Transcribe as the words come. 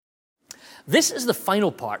This is the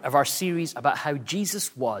final part of our series about how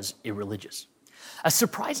Jesus was irreligious. As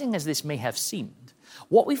surprising as this may have seemed,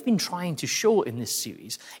 what we've been trying to show in this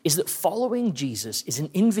series is that following Jesus is an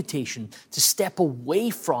invitation to step away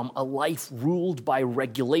from a life ruled by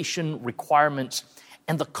regulation, requirements,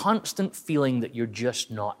 and the constant feeling that you're just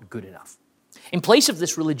not good enough. In place of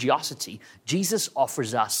this religiosity, Jesus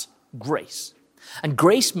offers us grace. And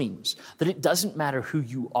grace means that it doesn't matter who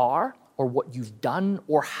you are or what you've done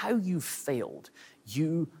or how you've failed.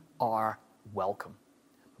 You are welcome.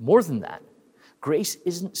 More than that, grace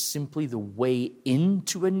isn't simply the way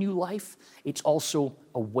into a new life, it's also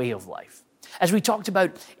a way of life. As we talked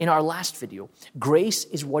about in our last video, grace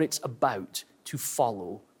is what it's about to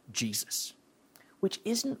follow Jesus, which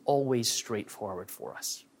isn't always straightforward for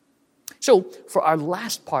us. So, for our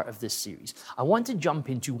last part of this series, I want to jump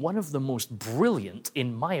into one of the most brilliant,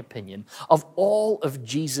 in my opinion, of all of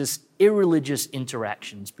Jesus' irreligious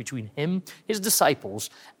interactions between him, his disciples,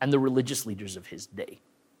 and the religious leaders of his day.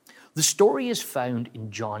 The story is found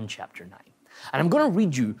in John chapter 9. And I'm going to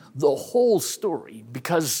read you the whole story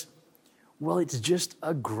because, well, it's just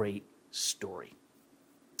a great story.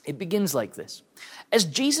 It begins like this. As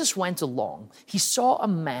Jesus went along, he saw a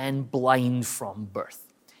man blind from birth.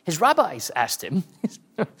 His rabbis asked him,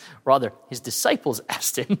 his disciples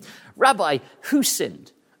asked him, "Rabbi, who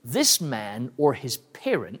sinned, this man or his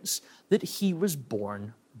parents, that he was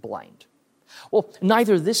born blind?" "Well,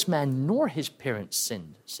 neither this man nor his parents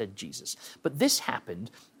sinned," said Jesus, "but this happened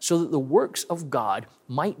so that the works of God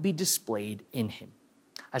might be displayed in him.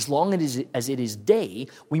 As long as it is day,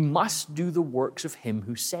 we must do the works of him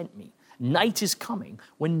who sent me. Night is coming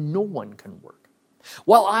when no one can work.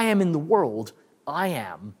 While I am in the world, I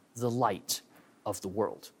am the light of the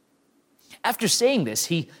world." After saying this,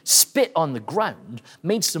 he spit on the ground,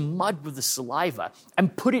 made some mud with the saliva,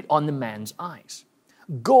 and put it on the man's eyes.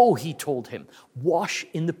 "Go," he told him, "wash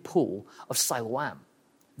in the pool of Siloam."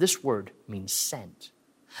 This word means sent.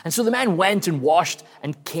 And so the man went and washed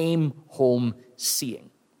and came home seeing.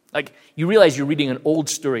 Like, you realize you're reading an old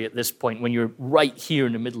story at this point when you're right here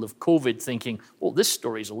in the middle of COVID thinking, well, this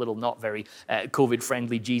story's a little not very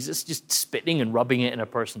COVID-friendly, Jesus, just spitting and rubbing it in a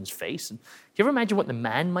person's face. And do you ever imagine what the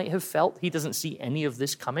man might have felt? He doesn't see any of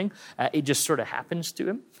this coming. It just sort of happens to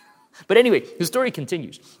him. But anyway, the story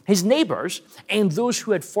continues. His neighbors and those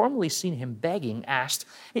who had formerly seen him begging asked,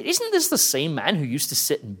 "Isn't this the same man who used to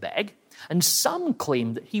sit and beg?" And some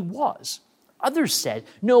claimed that he was. Others said,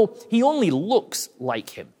 "No, he only looks like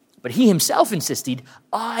him." But he himself insisted,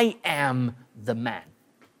 "I am the man."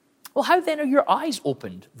 "Well, how then are your eyes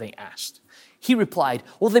opened?" they asked. He replied,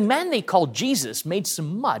 "Well, the man they called Jesus made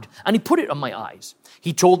some mud, and he put it on my eyes.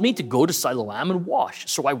 He told me to go to Siloam and wash.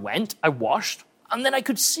 So I went, I washed, and then I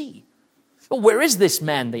could see." "Well, where is this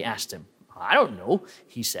man?" they asked him. "I don't know,"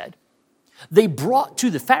 he said. They brought to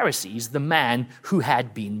the Pharisees the man who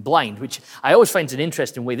had been blind, which I always find an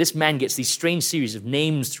interesting way. This man gets these strange series of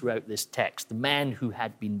names throughout this text, the man who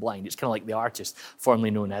had been blind. It's kind of like the artist formerly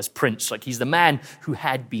known as Prince. Like, he's the man who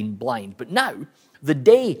had been blind. But now, the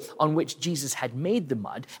day on which Jesus had made the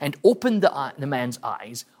mud and opened the man's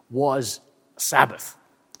eyes was Sabbath.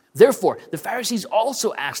 Therefore, the Pharisees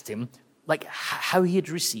also asked him, how he had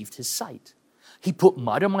received his sight. "He put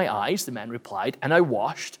mud on my eyes," the man replied, "and I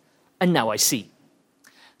washed, and now I see."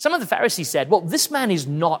 Some of the Pharisees said, "Well, this man is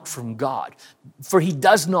not from God, for he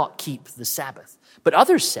does not keep the Sabbath." But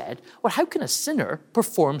others said, "Well, how can a sinner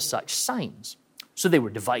perform such signs?" So they were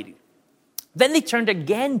divided. Then they turned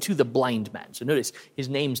again to the blind man. So notice his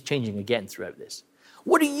name's changing again throughout this.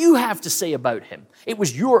 "What do you have to say about him? It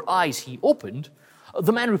was your eyes he opened."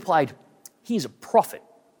 The man replied, "He is a prophet."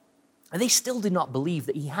 And they still did not believe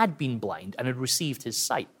that he had been blind and had received his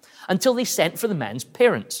sight until they sent for the man's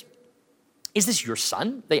parents. "Is this your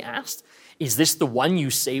son?" they asked. "Is this the one you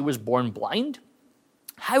say was born blind?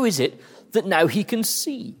 How is it that now he can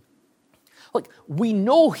see?" "Look, we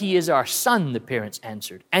know he is our son," the parents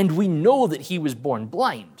answered, "and we know that he was born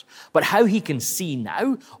blind. But how he can see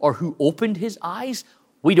now, or who opened his eyes,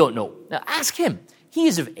 we don't know. Now ask him. He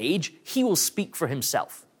is of age. He will speak for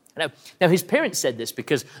himself." Now, his parents said this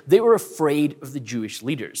because they were afraid of the Jewish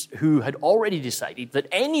leaders who had already decided that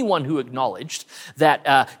anyone who acknowledged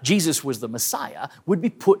that Jesus was the Messiah would be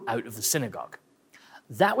put out of the synagogue.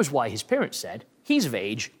 That was why his parents said, "He's of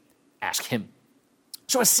age, ask him."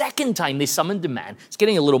 So a second time they summoned the man. It's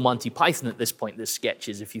getting a little Monty Python at this point, this sketch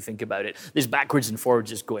is, if you think about it. There's backwards and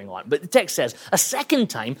forwards is going on. But the text says, a second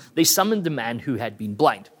time they summoned the man who had been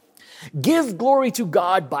blind. "Give glory to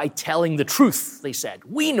God by telling the truth," they said.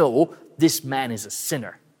 "We know this man is a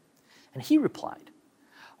sinner." And he replied,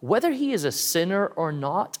 "Whether he is a sinner or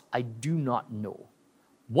not, I do not know.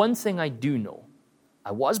 One thing I do know,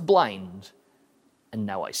 I was blind, and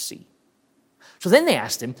now I see. So then they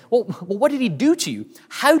asked him, well, what did he do to you?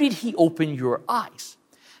 How did he open your eyes?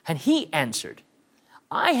 And he answered,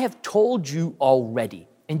 I have told you already,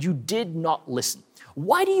 and you did not listen.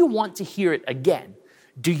 Why do you want to hear it again?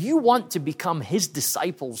 Do you want to become his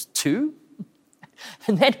disciples too?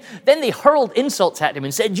 And then they hurled insults at him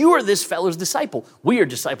and said, you are this fellow's disciple. We are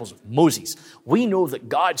disciples of Moses. We know that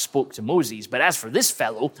God spoke to Moses, but as for this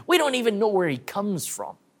fellow, we don't even know where he comes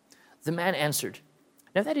from. The man answered,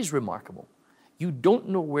 now that is remarkable. You don't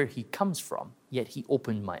know where he comes from, yet he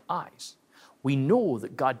opened my eyes. We know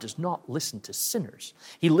that God does not listen to sinners.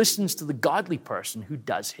 He listens to the godly person who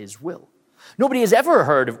does his will. Nobody has ever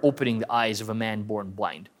heard of opening the eyes of a man born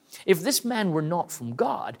blind. If this man were not from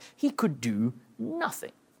God, he could do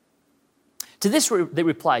nothing. To this they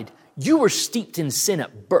replied, you were steeped in sin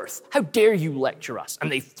at birth. How dare you lecture us?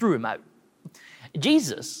 And they threw him out.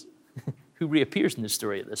 Jesus, who reappears in the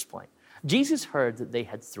story at this point, Jesus heard that they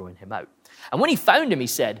had thrown him out. And when he found him, he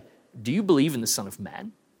said, do you believe in the Son of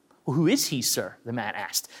Man? Well, who is he, sir? The man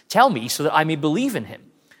asked. Tell me so that I may believe in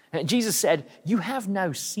him. And Jesus said, you have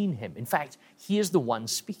now seen him. In fact, he is the one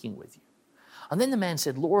speaking with you. And then the man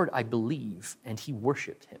said, Lord, I believe. And he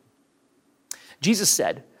worshiped him. Jesus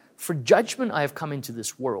said, for judgment I have come into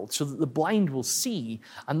this world, so that the blind will see,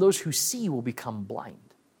 and those who see will become blind.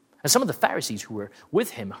 And some of the Pharisees who were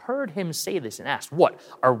with him heard him say this and asked, what,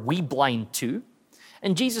 are we blind too?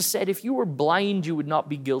 And Jesus said, if you were blind, you would not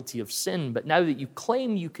be guilty of sin. But now that you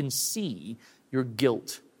claim you can see, your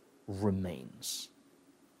guilt remains.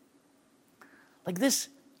 Like, this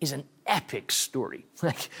is an epic story.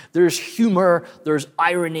 Like, there's humor, there's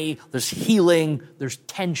irony, there's healing, there's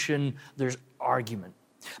tension, there's argument.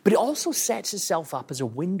 But it also sets itself up as a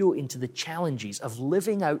window into the challenges of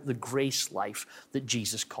living out the grace life that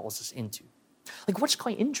Jesus calls us into. Like, what's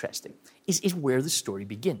quite interesting is where the story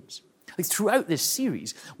begins. Like, throughout this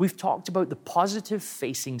series, we've talked about the positive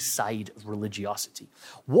facing side of religiosity.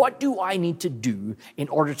 What do I need to do in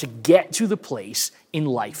order to get to the place in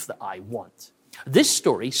life that I want? This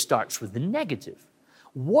story starts with the negative.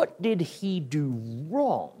 What did he do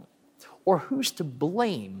wrong? Or who's to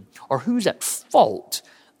blame? Or who's at fault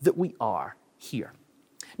that we are here?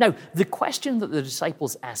 Now, the question that the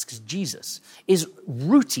disciples asks Jesus is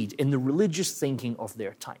rooted in the religious thinking of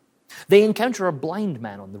their time. They encounter a blind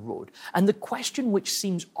man on the road, and the question which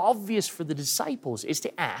seems obvious for the disciples is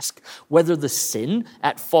to ask whether the sin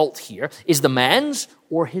at fault here is the man's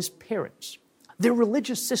or his parents'. Their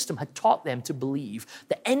religious system had taught them to believe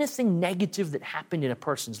that anything negative that happened in a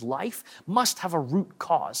person's life must have a root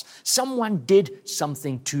cause. Someone did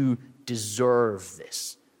something to deserve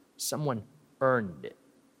this. Someone earned it.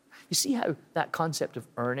 You see how that concept of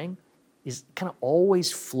earning is kind of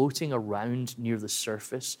always floating around near the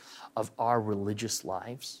surface of our religious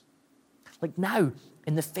lives? Like, now,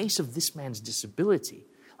 in the face of this man's disability,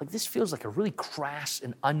 like, this feels like a really crass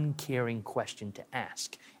and uncaring question to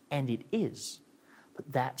ask. And it is.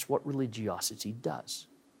 But that's what religiosity does.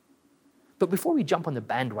 But before we jump on the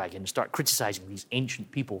bandwagon and start criticizing these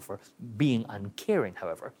ancient people for being uncaring,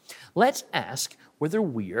 however, let's ask whether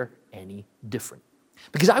we're any different.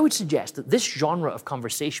 Because I would suggest that this genre of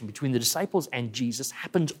conversation between the disciples and Jesus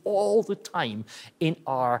happens all the time in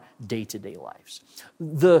our day-to-day lives.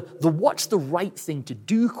 The what's the right thing to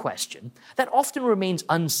do question, that often remains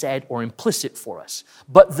unsaid or implicit for us.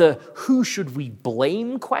 But the who should we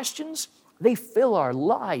blame questions, they fill our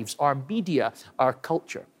lives, our media, our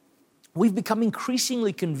culture. We've become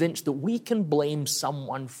increasingly convinced that we can blame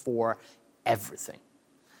someone for everything.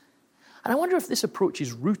 And I wonder if this approach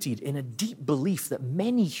is rooted in a deep belief that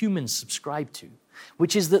many humans subscribe to,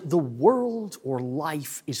 which is that the world or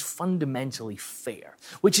life is fundamentally fair,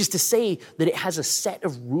 which is to say that it has a set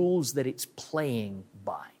of rules that it's playing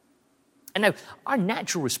by. And now, our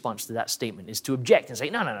natural response to that statement is to object and say,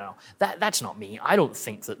 no, that's not me. I don't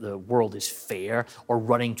think that the world is fair or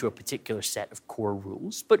running to a particular set of core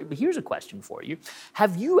rules. But here's a question for you.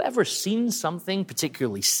 Have you ever seen something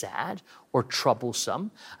particularly sad or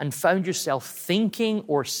troublesome and found yourself thinking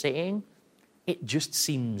or saying, it just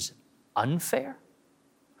seems unfair?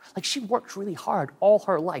 Like, she worked really hard all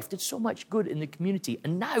her life, did so much good in the community,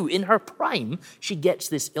 and now in her prime, she gets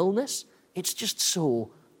this illness. It's just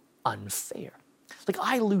so unfair. Like,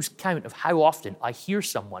 I lose count of how often I hear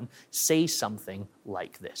someone say something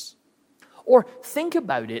like this. Or think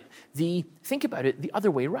about it the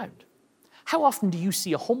other way around. How often do you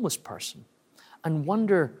see a homeless person and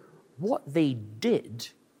wonder what they did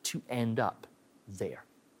to end up there?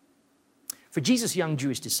 For Jesus' young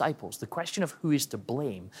Jewish disciples, the question of who is to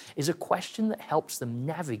blame is a question that helps them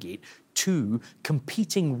navigate two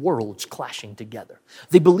competing worlds clashing together.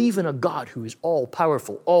 They believe in a God who is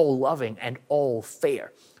all-powerful, all-loving, and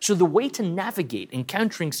all-fair. So the way to navigate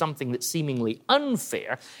encountering something that's seemingly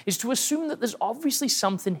unfair is to assume that there's obviously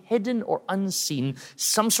something hidden or unseen,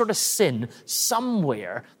 some sort of sin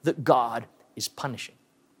somewhere that God is punishing.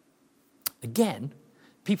 Again,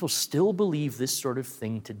 people still believe this sort of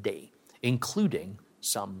thing today, including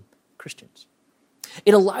some Christians.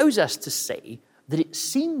 It allows us to say that it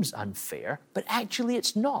seems unfair, but actually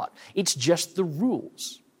it's not. It's just the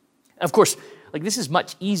rules. And of course, this is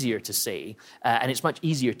much easier to say, and it's much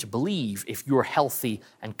easier to believe if you're healthy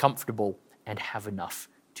and comfortable and have enough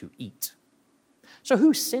to eat. So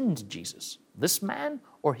who sinned Jesus? This man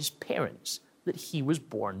or his parents that he was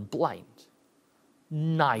born blind?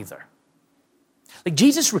 Neither.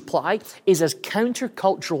 Jesus' reply is as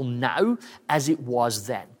countercultural now as it was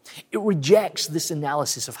then. It rejects this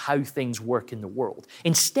analysis of how things work in the world.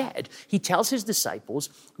 Instead, he tells his disciples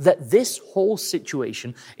that this whole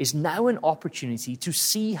situation is now an opportunity to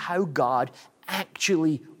see how God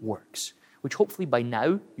actually works, which hopefully by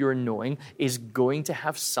now you're knowing is going to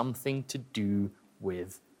have something to do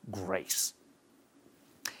with grace.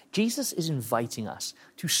 Jesus is inviting us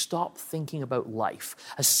to stop thinking about life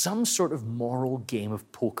as some sort of moral game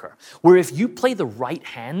of poker, where if you play the right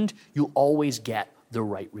hand, you'll always get the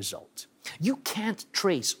right result. You can't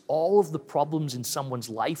trace all of the problems in someone's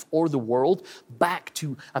life or the world back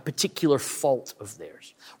to a particular fault of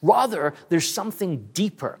theirs. Rather, there's something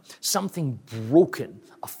deeper, something broken,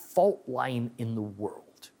 a fault line in the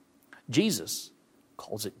world. Jesus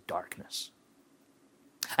calls it darkness.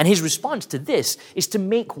 And his response to this is to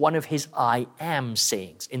make one of his I am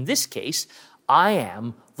sayings. In this case, I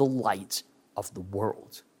am the light of the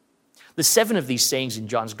world. There's 7 of these sayings in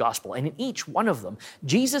John's gospel, and in each one of them,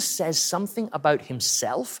 Jesus says something about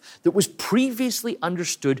himself that was previously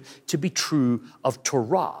understood to be true of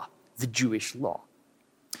Torah, the Jewish law.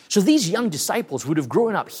 So these young disciples would have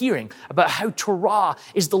grown up hearing about how Torah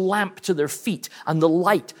is the lamp to their feet and the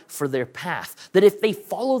light for their path, that if they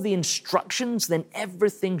follow the instructions, then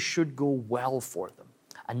everything should go well for them.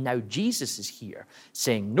 And now Jesus is here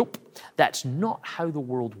saying, nope, that's not how the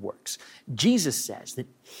world works. Jesus says that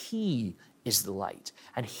he is the light,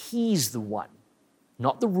 and he's the one,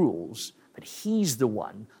 not the rules, but he's the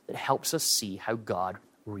one that helps us see how God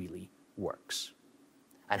really works.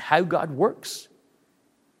 And how God works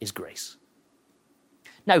is grace.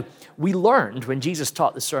 Now, we learned when Jesus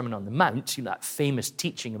taught the Sermon on the Mount, that famous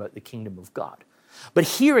teaching about the kingdom of God. But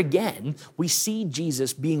here again, we see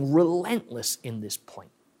Jesus being relentless in this point.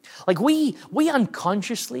 We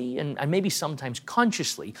unconsciously, and maybe sometimes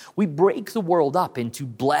consciously, we break the world up into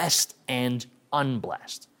blessed and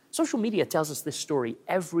unblessed. Social media tells us this story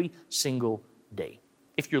every single day.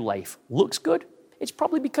 If your life looks good, it's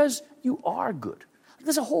probably because you are good.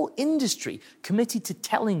 There's a whole industry committed to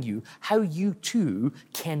telling you how you too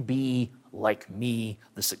can be like me,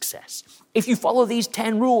 the success. If you follow these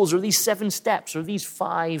 10 rules or these 7 steps or these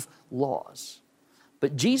 5 laws.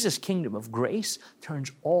 But Jesus' kingdom of grace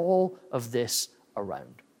turns all of this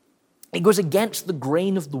around. It goes against the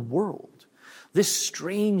grain of the world. This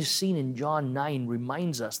strange scene in John 9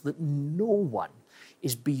 reminds us that no one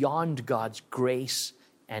is beyond God's grace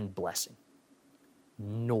and blessing.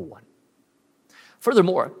 No one.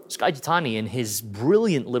 Furthermore, Skye Jethani, in his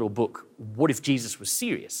brilliant little book, What If Jesus Was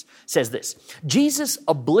Serious, says this: Jesus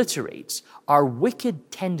obliterates our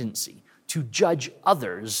wicked tendency to judge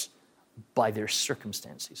others by their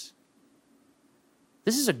circumstances.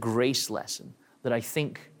 This is a grace lesson that I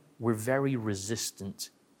think we're very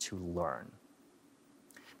resistant to learn.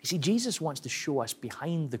 You see, Jesus wants to show us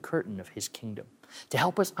behind the curtain of his kingdom, to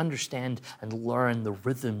help us understand and learn the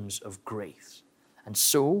rhythms of grace. And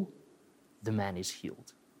so, the man is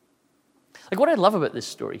healed. What I love about this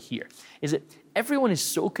story here is that everyone is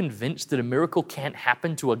so convinced that a miracle can't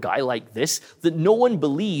happen to a guy like this that no one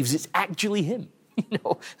believes it's actually him.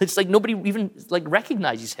 It's like nobody even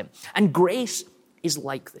recognizes him. And grace is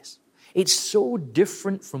like this. It's so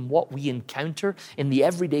different from what we encounter in the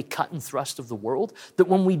everyday cut and thrust of the world that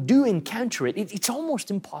when we do encounter it, it's almost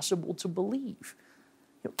impossible to believe.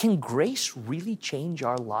 Can grace really change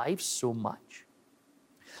our lives so much?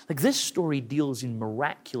 This story deals in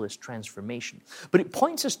miraculous transformation, but it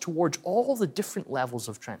points us towards all the different levels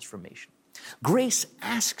of transformation. Grace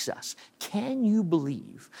asks us, can you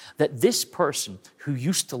believe that this person who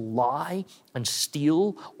used to lie and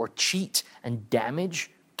steal or cheat and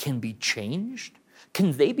damage can be changed?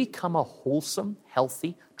 Can they become a wholesome,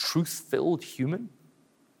 healthy, truth-filled human?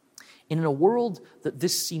 In a world that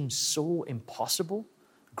this seems so impossible,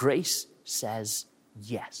 grace says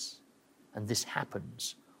yes. And this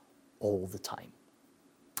happens all the time.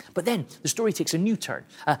 But then the story takes a new turn.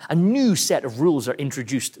 A new set of rules are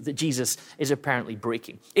introduced that Jesus is apparently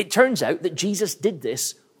breaking. It turns out that Jesus did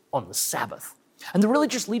this on the Sabbath. And the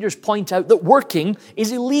religious leaders point out that working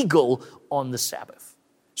is illegal on the Sabbath.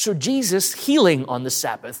 So Jesus healing on the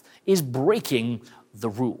Sabbath is breaking the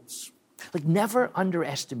rules. Never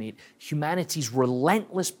underestimate humanity's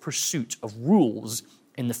relentless pursuit of rules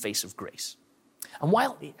in the face of grace. And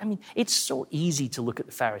while, it's so easy to look at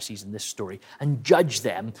the Pharisees in this story and judge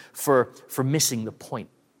them for missing the point.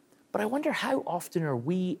 But I wonder, how often are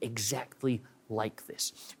we exactly like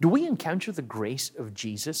this? Do we encounter the grace of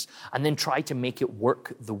Jesus and then try to make it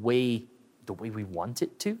work the way we want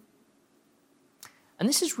it to? And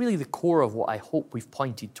this is really the core of what I hope we've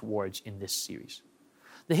pointed towards in this series.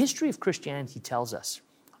 The history of Christianity tells us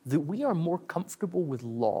that we are more comfortable with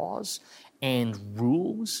laws and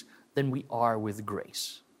rules than we are with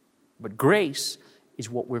grace. But grace is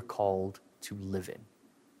what we're called to live in.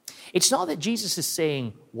 It's not that Jesus is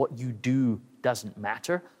saying what you do doesn't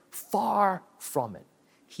matter. Far from it.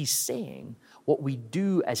 He's saying what we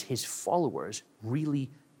do as his followers really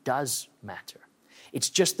does matter. It's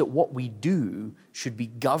just that what we do should be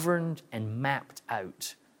governed and mapped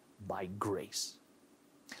out by grace.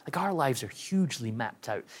 Our lives are hugely mapped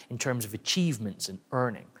out in terms of achievements and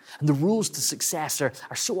earning. And the rules to success are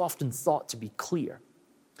so often thought to be clear.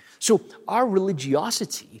 So our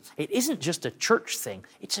religiosity, it isn't just a church thing,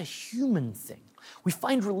 it's a human thing. We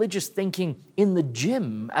find religious thinking in the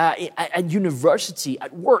gym, at university,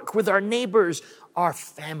 at work, with our neighbors, our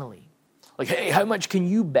family. Hey, how much can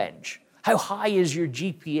you bench? How high is your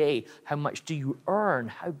GPA? How much do you earn?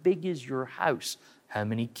 How big is your house? How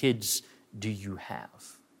many kids do you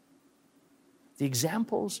have? The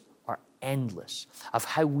examples are endless of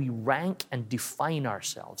how we rank and define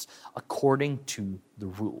ourselves according to the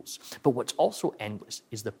rules. But what's also endless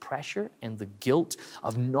is the pressure and the guilt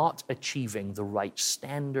of not achieving the right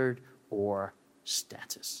standard or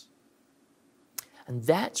status. And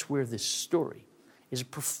that's where this story is a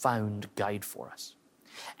profound guide for us.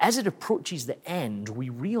 As it approaches the end, we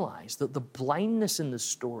realize that the blindness in the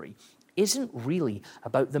story isn't really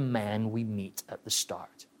about the man we meet at the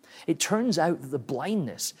start. It turns out that the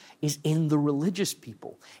blindness is in the religious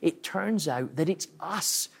people. It turns out that it's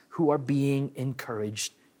us who are being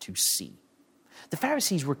encouraged to see. The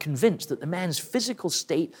Pharisees were convinced that the man's physical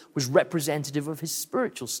state was representative of his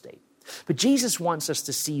spiritual state. But Jesus wants us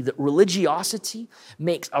to see that religiosity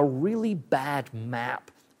makes a really bad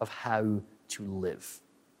map of how to live.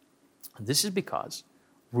 And this is because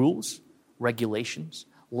rules, regulations,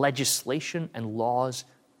 legislation, and laws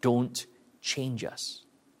don't change us.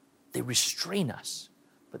 They restrain us,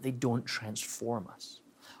 but they don't transform us.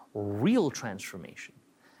 Real transformation,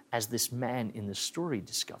 as this man in the story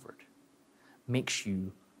discovered, makes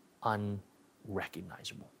you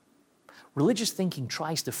unrecognizable. Religious thinking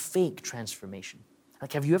tries to fake transformation.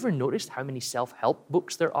 Have you ever noticed how many self-help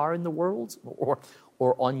books there are in the world or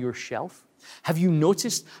on your shelf? Have you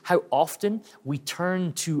noticed how often we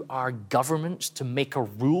turn to our governments to make a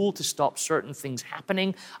rule to stop certain things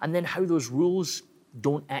happening, and then how those rules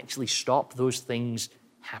don't actually stop those things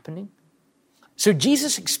happening? So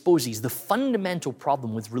Jesus exposes the fundamental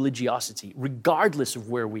problem with religiosity, regardless of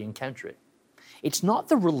where we encounter it. It's not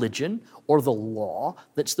the religion or the law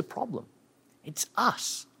that's the problem. It's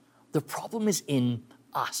us. The problem is in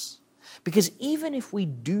us. Because even if we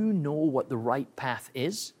do know what the right path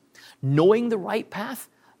is, knowing the right path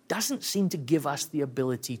doesn't seem to give us the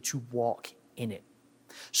ability to walk in it.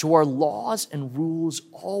 So our laws and rules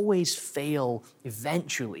always fail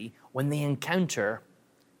eventually when they encounter,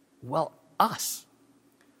 us.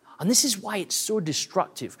 And this is why it's so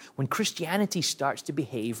destructive when Christianity starts to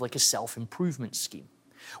behave like a self-improvement scheme.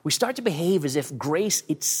 We start to behave as if grace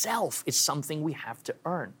itself is something we have to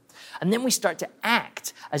earn. And then we start to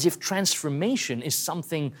act as if transformation is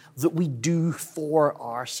something that we do for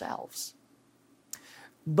ourselves.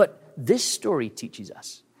 But this story teaches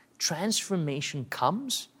us transformation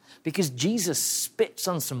comes because Jesus spits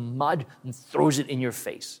on some mud and throws it in your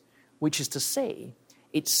face, which is to say,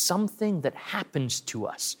 it's something that happens to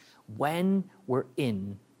us when we're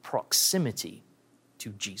in proximity to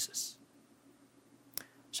Jesus.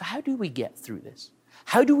 So how do we get through this?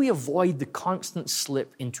 How do we avoid the constant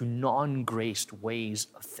slip into non-graced ways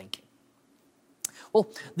of thinking?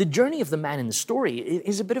 Well, the journey of the man in the story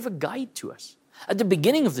is a bit of a guide to us. At the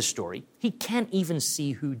beginning of the story, he can't even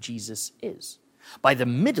see who Jesus is. By the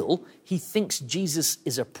middle, he thinks Jesus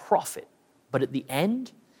is a prophet. But at the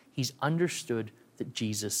end, he's understood that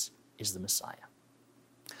Jesus is the Messiah.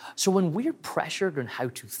 So when we're pressured on how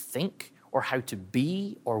to think or how to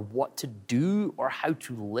be or what to do or how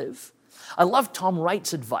to live, I love Tom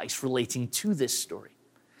Wright's advice relating to this story.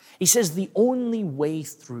 He says the only way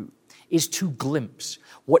through is to glimpse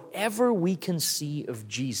whatever we can see of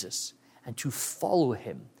Jesus and to follow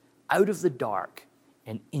him out of the dark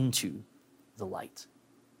and into the light.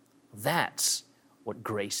 That's what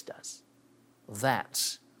grace does.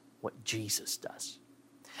 That's what Jesus does.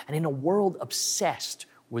 And in a world obsessed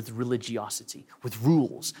with religiosity, with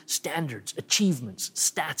rules, standards, achievements,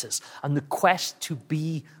 status, and the quest to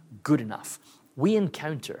be good enough, we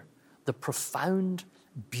encounter the profound,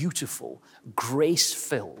 beautiful,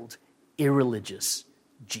 grace-filled, irreligious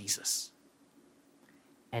Jesus.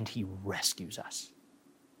 And he rescues us.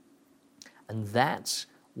 And that's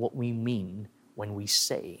what we mean when we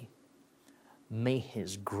say, may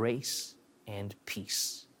his grace and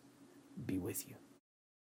peace be with you.